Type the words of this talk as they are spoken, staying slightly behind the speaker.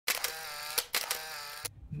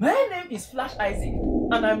My name is Flash Isaac,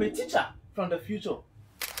 and I'm a teacher from the future.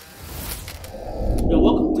 You're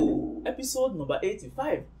welcome to episode number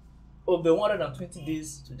 85 of the 120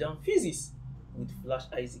 Days to Jamb Physics with Flash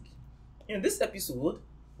Isaac. In this episode,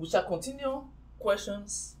 we shall continue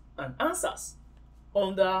questions and answers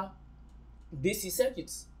under DC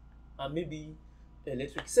circuits and maybe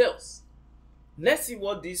electric cells. Let's see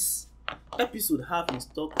what this episode have in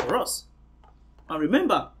stock for us. And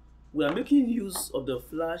remember, we are making use of the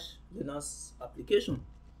Flashlearners application.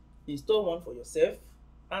 Install one for yourself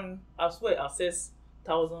and as well access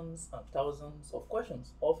thousands and thousands of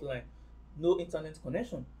questions offline. No internet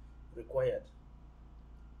connection required.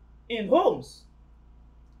 In homes,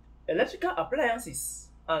 electrical appliances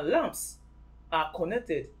and lamps are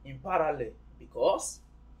connected in parallel because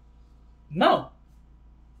now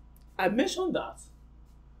I mentioned that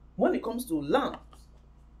when it comes to lamps,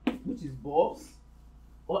 which is bulbs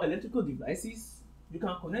or electrical devices, you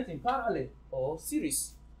can connect in parallel or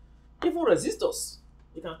series. Even resistors,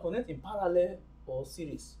 you can connect in parallel or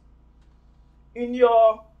series. In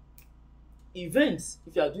your events,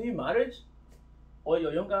 if you are doing marriage, or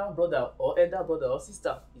your younger brother or elder brother or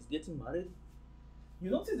sister is getting married, you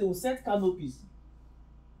notice they will set canopies.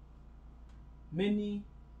 Many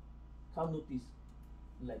canopies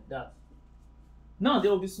like that. Now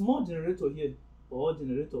there will be small generator here, or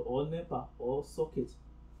NEPA or socket.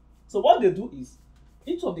 So what they do is,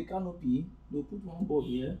 each of the canopy, they'll put one bulb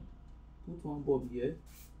here, put one bulb here,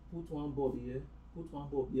 put one bulb here, put one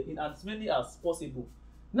bulb here, in as many as possible.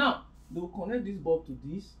 Now, they'll connect this bulb to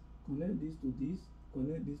this, connect this to this,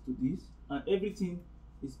 connect this to this, and everything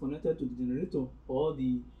is connected to the generator or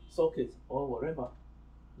the socket or whatever,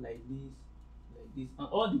 like this, and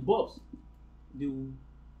all the bulbs, they will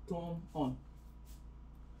turn on.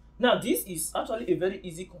 Now, this is actually a very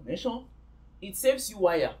easy connection. It saves you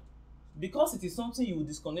wire because it is something you will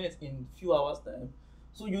disconnect in few hours time.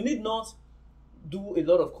 So you need not do a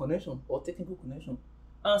lot of connection or technical connection.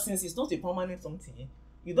 And since it's not a permanent something,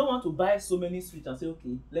 you don't want to buy so many switches and say,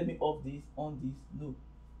 okay, let me off this, on this. No,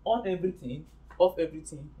 on everything, off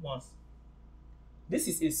everything once. This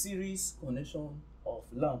is a series connection of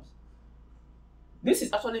lamps. This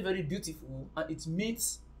is actually very beautiful and it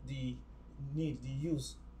meets the need, the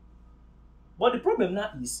use. But the problem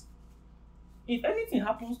now is, if anything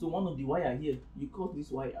happens to one of the wire here, you cut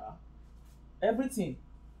this wire, everything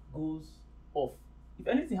goes off. If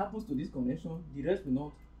anything happens to this connection, the rest will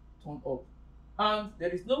not turn off. And there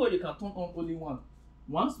is no way you can turn on only one.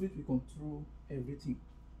 One switch will control everything.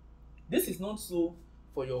 This is not so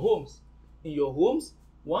for your homes. In your homes,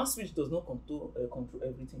 one switch does not control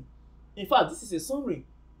everything. In fact, this is a summary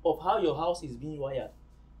of how your house is being wired.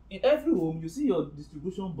 In every room, you see your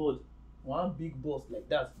distribution board, one big box like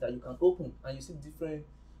that you can open, and you see different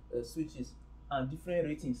switches and different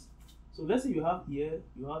ratings. So let's say you have here,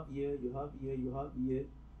 you have here, you have here, you have here,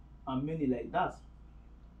 and many like that.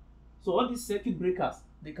 So all these circuit breakers,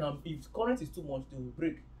 they can, if current is too much, they will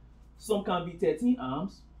break. Some can be 13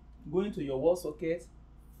 amps going to your wall socket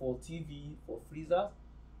for TV, for freezers.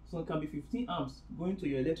 Some can be 15 amps going to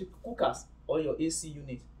your electric cookers or your AC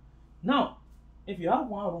unit. Now, if you have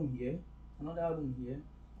one room here, another room here,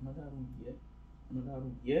 another room here, another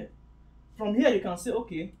room here, from here you can say,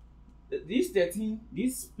 okay, this 13,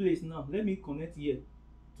 this place now, let me connect here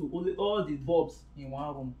to only all the bulbs in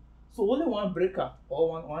one room. So only one breaker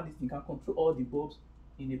or one this thing can control all the bulbs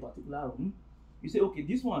in a particular room. You say, okay,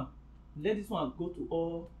 this one, let this one go to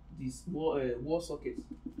all these wall sockets,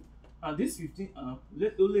 and this 15 amp,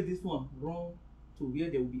 let only this one run to where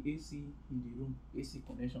there will be AC in the room, AC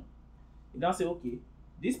connection. You now say, okay,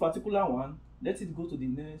 this particular one, let it go to the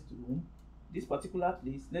next room. This particular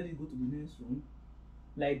place, let it go to the next room,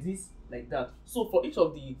 like this, like that. So for each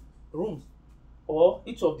of the rooms or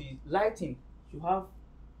each of the lighting, you have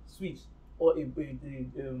switch or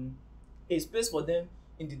a space for them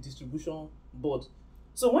in the distribution board.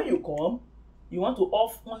 So when you come, you want to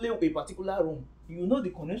off only a particular room, you know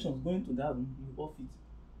the connections going to that room, you off it.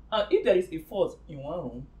 And if there is a fault in one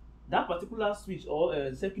room, that particular switch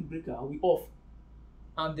or circuit breaker will off,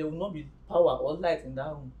 and there will not be power or light in that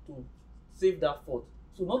room to save that fault.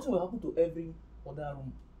 So nothing will happen to every other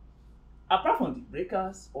room. Apart from the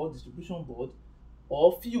breakers or distribution board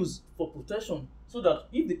or fuse for protection, so that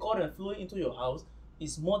if the current flowing into your house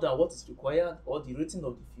is more than what is required or the rating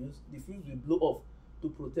of the fuse will blow off to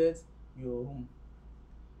protect your room.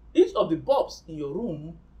 Each of the bulbs in your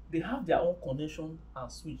room, they have their own connection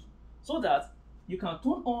and switch, so that you can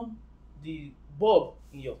turn on the bulb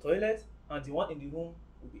in your toilet and the one in the room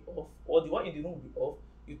will be off, or the one in the room will be off,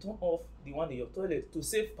 you turn off the one in your toilet to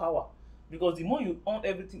save power. Because the more you on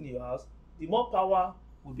everything in your house, the more power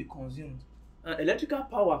will be consumed. And electrical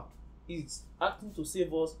power is acting to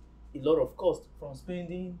save us a lot of cost from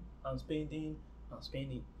spending and spending and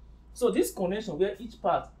spending. So this connection where each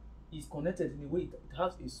part is connected in a way it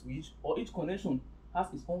has a switch, or each connection has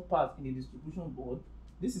its own part in a distribution board,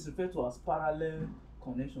 this is referred to as parallel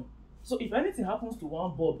connection. So if anything happens to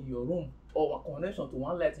one bulb in your room or a connection to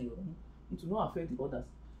one light in your room, it will not affect the others.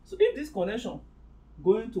 So if this connection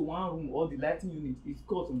going to one room or the lighting unit is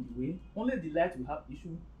cut on the way, only the light will have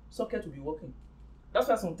issue, socket will be working. That's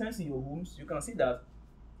why sometimes in your homes you can see that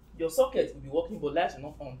your socket will be working but light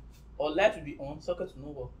will not on, or light will be on, socket will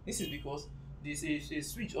not work. This is because there's a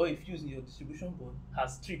switch or a fuse in your distribution board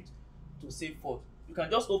has tripped to save fault. You can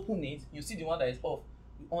just open it, you see the one that is off,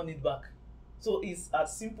 you on it back. So it's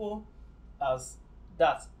as simple as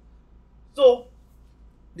that. So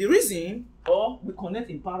the reason or we connect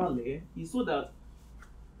in parallel is so that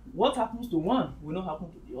what happens to one will not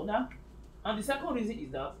happen to the other. And the second reason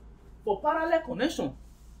is that for parallel connection,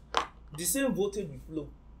 the same voltage will flow.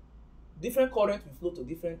 Different current will flow to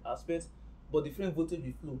different aspects, but different voltage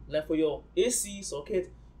will flow. Like for your AC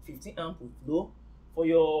socket, 15 amp will flow. For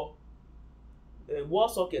your wall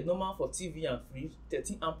socket, normal for TV and fridge,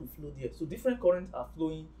 13 amp will flow there. So different currents are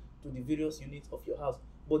flowing to the various units of your house,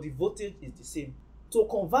 but the voltage is the same. To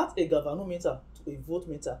convert a galvanometer to a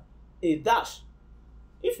voltmeter, a dash.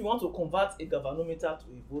 If you want to convert a galvanometer to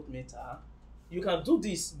a voltmeter, you can do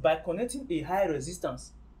this by connecting a high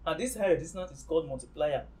resistance, and this high resistance is called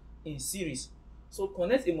multiplier in series. So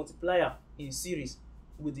connect a multiplier in series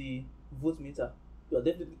with the voltmeter. You are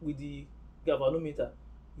definitely with the galvanometer.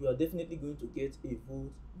 You are definitely going to get a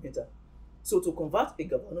voltmeter. So to convert a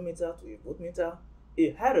galvanometer to a voltmeter, a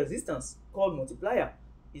high resistance called multiplier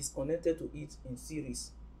is connected to it in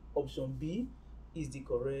series. Option B is the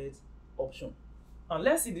correct option. And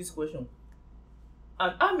let's see this question.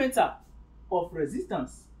 An ammeter of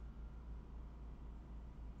resistance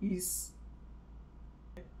is,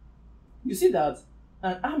 you see that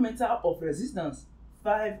an ammeter of resistance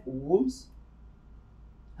 5 ohms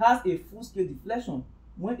has a full scale deflection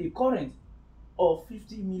when a current of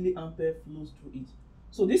 50 milliampere flows through it.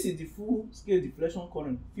 So this is the full scale deflection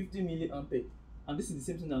current, 50 milliampere, and this is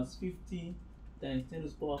the same thing as 50 times 10 to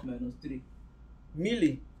the power of minus 3.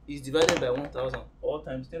 Milli is divided by 1000, or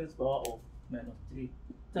times 10 to the power of minus 3,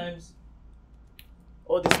 times,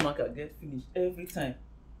 all this marker get finished every time,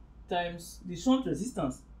 times the shunt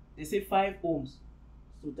resistance, they say 5 ohms,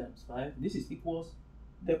 so times 5, this is equals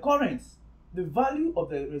the current, the value of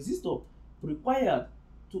the resistor required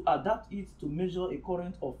to adapt it to measure a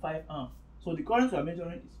current of 5 amp. So the current we are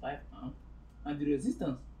measuring is 5 amp, and the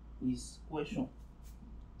resistance is question.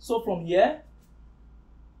 So from here,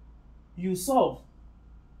 you solve.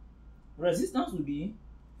 Resistance will be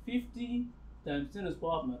 50 times 10 to the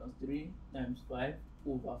power of minus 3 times 5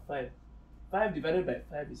 over 5. 5 divided by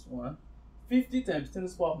 5 is 1. 50 times 10 to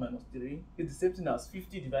the power of minus 3 is the same thing as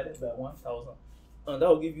 50 divided by 1000. And that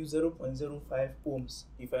will give you 0.05 ohms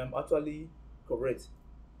if I am actually correct.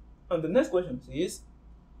 And the next question is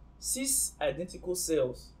 6 identical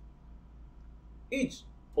cells, each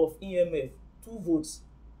of EMF 2 volts,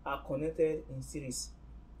 are connected in series.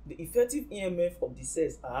 The effective EMF of the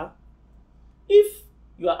cells are, if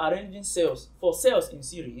you are arranging cells for cells in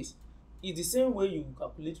series, is the same way you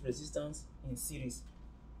calculate resistance in series.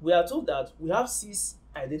 We are told that we have 6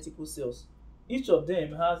 identical cells. Each of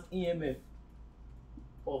them has EMF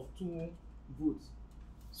of 2 volts.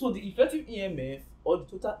 So the effective EMF or the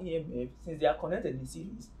total EMF, since they are connected in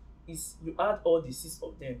series, is you add all the 6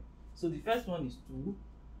 of them. So the first one is 2,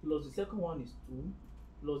 plus the second one is 2,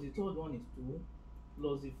 plus the third one is 2,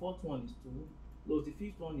 plus the fourth one is 2, plus the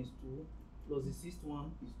fifth one is 2, plus the sixth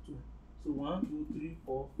one is 2. So 1, 2, 3,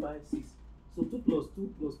 4, 5, 6. So 2 plus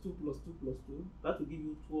 2 plus 2 plus 2 plus 2, that will give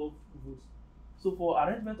you 12 volts. So for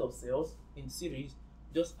arrangement of cells in series,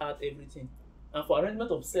 just add everything. And for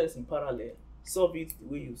arrangement of cells in parallel, solve it the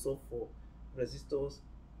way you solve for resistors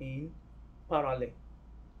in parallel.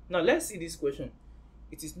 Now let's see this question.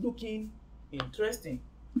 It is looking interesting.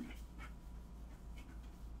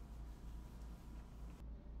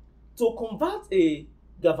 To convert a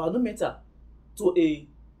galvanometer to a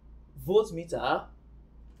voltmeter,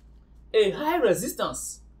 a high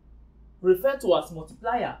resistance, referred to as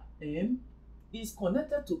multiplier M, is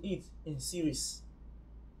connected to it in series.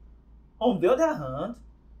 On the other hand,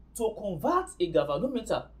 to convert a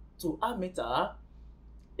galvanometer to ammeter,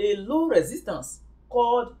 a low resistance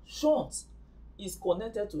called shunt is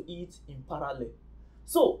connected to it in parallel.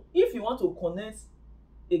 So if you want to connect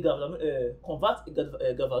a convert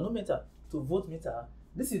a galvanometer to voltmeter,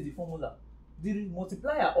 this is the formula. The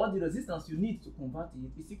multiplier or the resistance you need to convert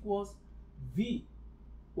it is equals V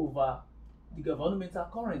over the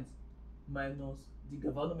galvanometer current minus the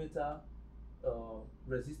galvanometer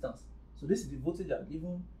resistance. So this is the voltage you are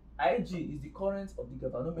given. Ig is the current of the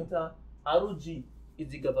galvanometer. Rog is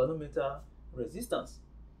the galvanometer resistance.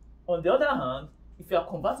 On the other hand, if you are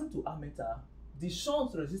converting to ammeter, the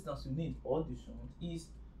shunt resistance you need, or the shunt, is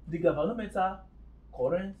the galvanometer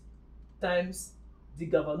current times the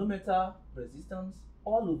galvanometer resistance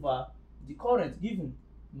all over the current given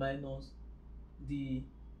minus the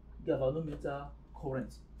galvanometer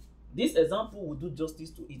current. This example will do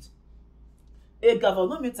justice to it. A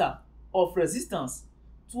galvanometer of resistance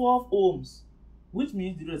 12 ohms, which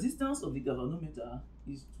means the resistance of the galvanometer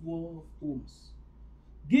is 12 ohms,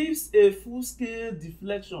 gives a full-scale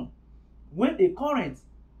deflection when a current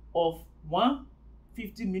of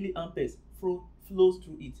 150 milliamperes flows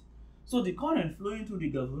through it. So the current flowing through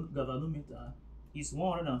the galvanometer is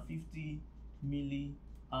 150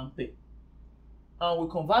 milliampere. And we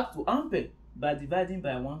convert to ampere by dividing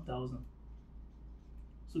by 1000.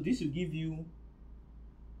 So this will give you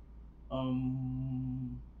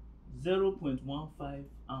 0.15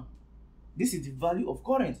 amp. This is the value of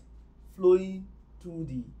current flowing through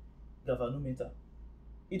the galvanometer.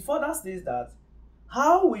 It further states that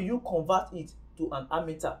how will you convert it to an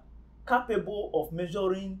ammeter capable of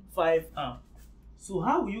measuring 5 amp? So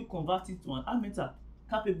how will you convert it to an ammeter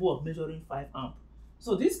capable of measuring 5 amp?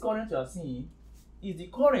 So this current you are seeing is the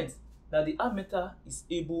current that the ammeter is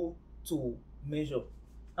able to measure.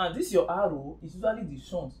 And this your arrow is usually the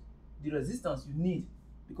shunt, the resistance you need,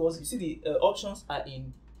 because you see the options are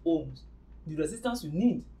in ohms. The resistance you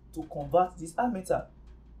need to convert this ammeter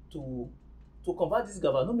to convert this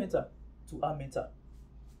galvanometer to ammeter.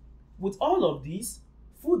 With all of this,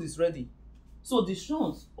 food is ready. So the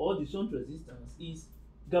shunt, or the shunt resistance, is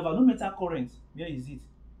galvanometer current. Where is it?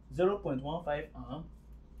 0.15 amp,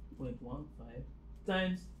 0.15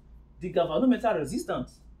 times the galvanometer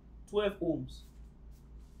resistance, 12 ohms.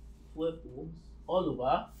 12 ohms all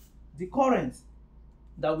over the current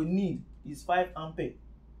that we need is 5 ampere.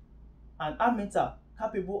 An ammeter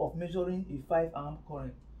capable of measuring a 5 amp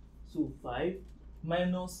current. So 5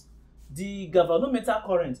 minus the galvanometer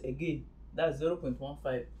current again, that's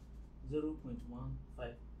 0.15.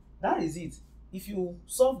 0.15. That is it. If you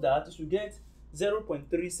solve that, you should get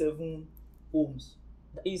 0.37 ohms.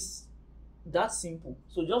 That is that simple.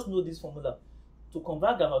 So just know this formula. To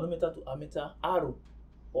convert galvanometer to ammeter, R,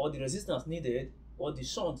 or the resistance needed, or the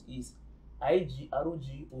shunt, is Ig Rog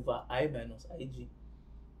over I minus Ig.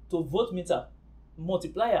 To voltmeter,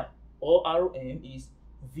 multiplier, or ROM, is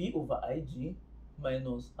V over Ig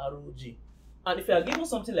minus ROG. And if you are given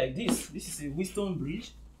something like this is a Wheatstone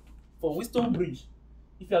bridge. For Wheatstone bridge,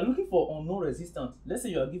 if you are looking for unknown resistance, let's say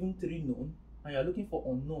you are given 3 known and you are looking for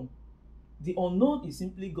unknown, the unknown is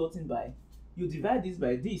simply gotten by, you divide this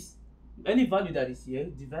by this. Any value that is here,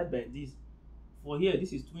 divide by this. For here,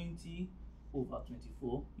 this is 20 over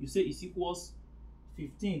 24. You say is equals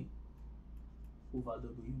 15 over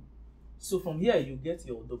W. So from here, you get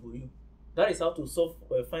your W. That is how to solve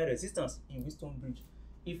find resistance in Wheatstone bridge.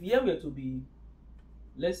 If here were to be,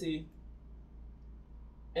 let's say,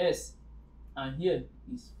 S, and here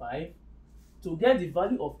is 5, to get the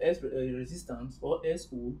value of S resistance, or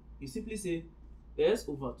SO, you simply say S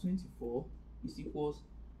over 24 is equals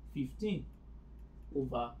 15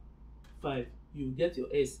 over 5. You get your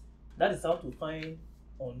S. That is how to find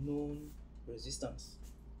unknown resistance.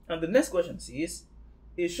 And the next question says,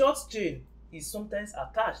 a short chain is sometimes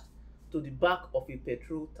attached to the back of a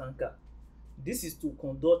petrol tanker. This is to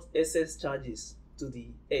conduct excess charges to the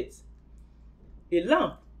earth. A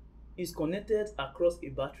lamp is connected across a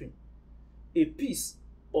battery. A piece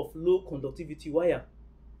of low conductivity wire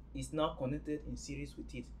is now connected in series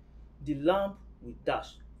with it. The lamp will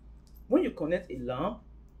dash. When you connect a lamp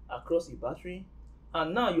across a battery,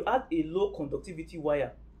 and now you add a low conductivity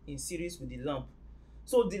wire in series with the lamp.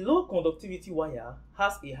 So the low conductivity wire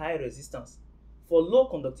has a high resistance. For low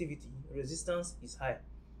conductivity, resistance is high.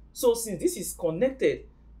 So since this is connected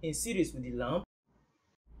in series with the lamp,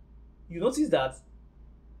 you notice that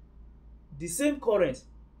the same current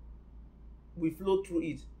will flow through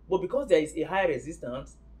it. But because there is a high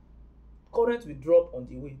resistance, current will drop on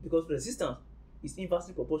the way, because resistance is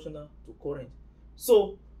inversely proportional to current.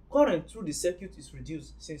 So current through the circuit is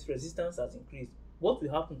reduced since resistance has increased. What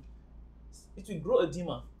will happen? It will grow a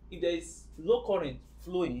dimmer. If there is low current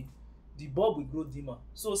flowing, the bulb will grow dimmer.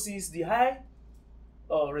 So since the high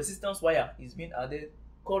resistance wire is being added,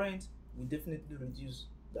 current will definitely reduce.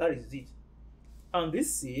 That is it. And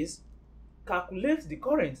this says, calculate the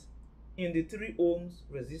current in the 3 ohms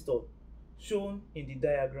resistor shown in the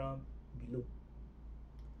diagram below.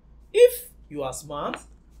 If you are smart,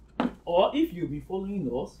 or if you've been following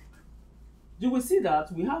us, you will see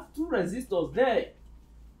that we have two resistors there,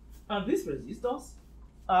 and these resistors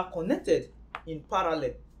are connected in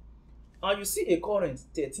parallel. And you see a current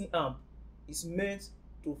 13 amp is meant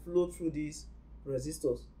to flow through these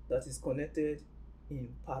resistors that is connected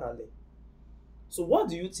in parallel. So what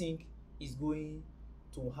do you think is going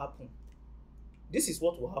to happen? This is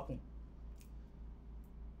what will happen.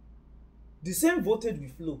 The same voltage will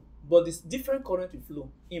flow, but this different current will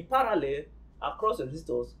flow in parallel across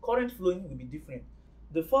resistors. Current flowing will be different.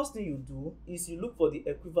 The first thing you do is you look for the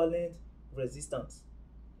equivalent resistance.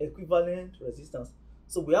 Equivalent resistance.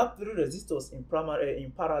 So we have three resistors in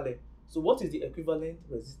parallel. So what is the equivalent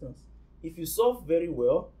resistance? If you solve very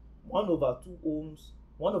well, 1/2 ohms,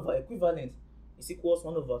 1 over equivalent is equals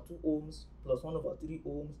 1/2 ohms plus 1/3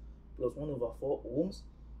 ohms plus 1/4 ohms.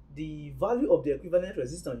 The value of the equivalent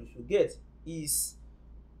resistance you should get is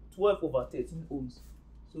 12/13 ohms.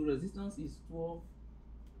 So resistance is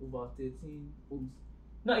 12/13 ohms.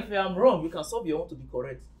 Now, if I am wrong, you can solve your own to be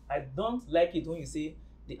correct. I don't like it when you say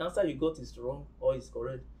the answer you got is wrong or is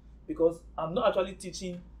correct, because I'm not actually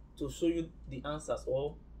teaching to show you the answers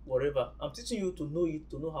or whatever. I'm teaching you to know it,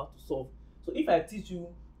 to know how to solve. So if I teach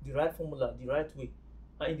you the right formula the right way,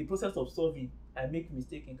 and in the process of solving I make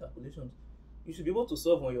mistake in calculations, you should be able to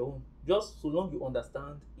solve on your own, just so long you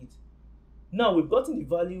understand it. Now we've gotten the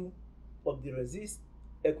value of the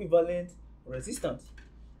equivalent resistance,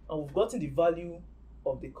 and we've gotten the value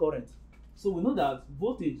of the current. So we know that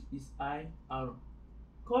voltage is IR.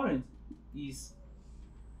 Current is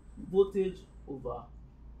voltage over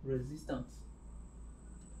resistance.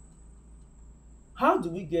 How do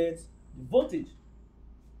we get the voltage?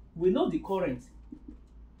 We know the current.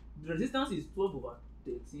 The resistance is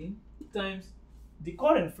 12/13 times the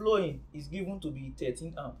current flowing is given to be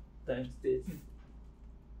 13 amp times 13.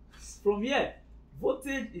 From here,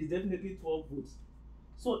 voltage is definitely 12 volts.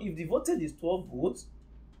 So if the voltage is 12 volts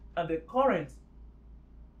and the current,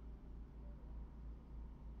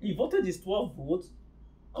 if voltage is 12 volts,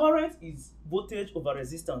 current is voltage over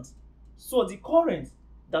resistance. So the current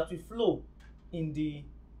that will flow in the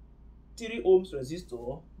 3 ohms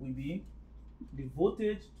resistor will be the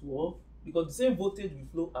voltage 12, because the same voltage will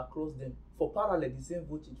flow across them. For parallel, the same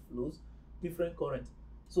voltage flows, different current.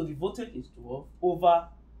 So the voltage is 12 over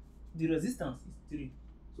the resistance is 3.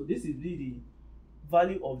 So this is really the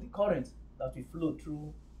value of the current that will flow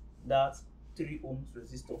through that 3 ohms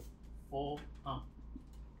resistor, 4 amp.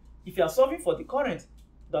 If you are solving for the current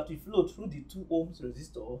that will flow through the 2 ohms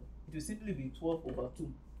resistor, it will simply be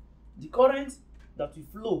 12/2. The current that will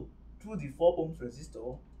flow through the 4 ohms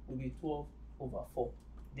resistor will be 12/4.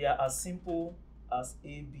 They are as simple as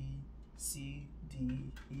A, B, C,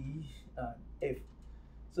 D, E, and F.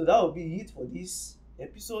 So that will be it for this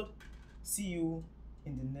episode. See you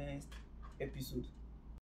in the next episode.